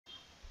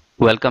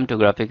Welcome to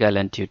Graphic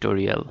Island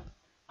tutorial.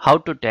 How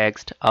to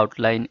text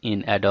outline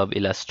in Adobe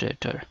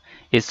Illustrator.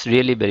 It's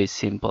really very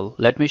simple.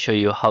 Let me show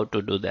you how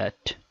to do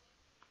that.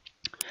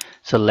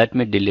 So let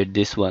me delete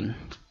this one.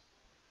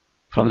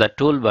 From the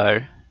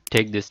toolbar,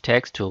 take this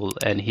text tool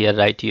and here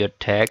write your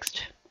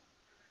text.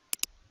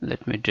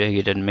 Let me drag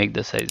it and make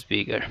the size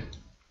bigger.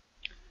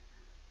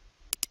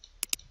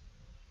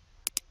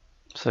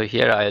 So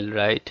here I'll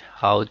write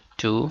how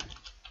to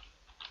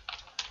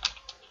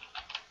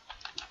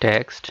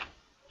text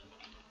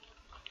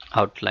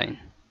outline.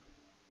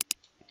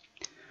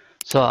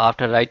 So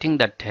after writing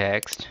the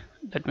text,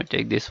 let me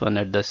take this one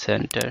at the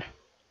center.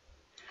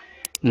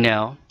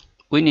 Now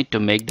we need to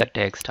make the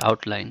text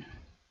outline.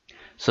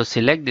 So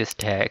select this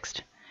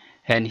text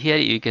and here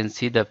you can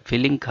see the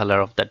filling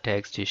color of the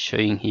text is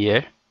showing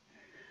here.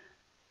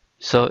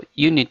 So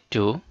you need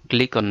to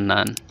click on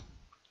none.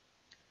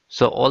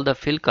 So all the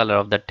fill color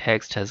of the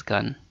text has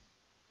gone.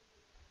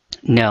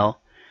 Now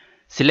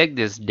select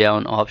this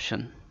down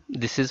option.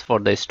 This is for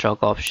the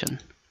stroke option.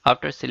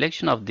 After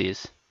selection of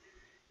this,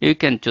 you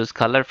can choose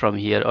color from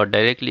here or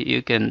directly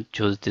you can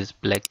choose this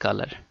black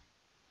color.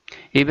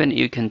 Even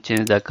you can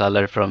change the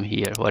color from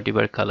here,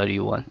 whatever color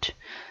you want.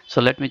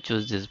 So let me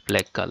choose this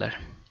black color.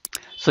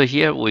 So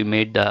here we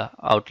made the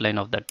outline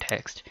of the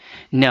text.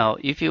 Now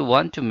if you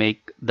want to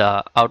make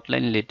the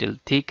outline little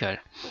thicker,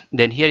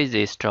 then here is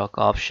a stroke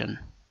option.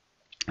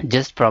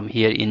 Just from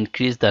here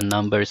increase the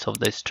numbers of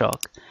the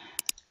stroke.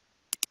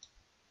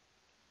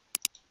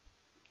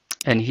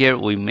 And here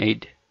we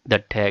made the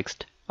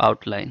text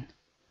outline.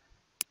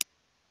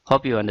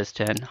 Hope you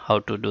understand how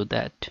to do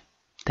that.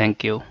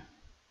 Thank you.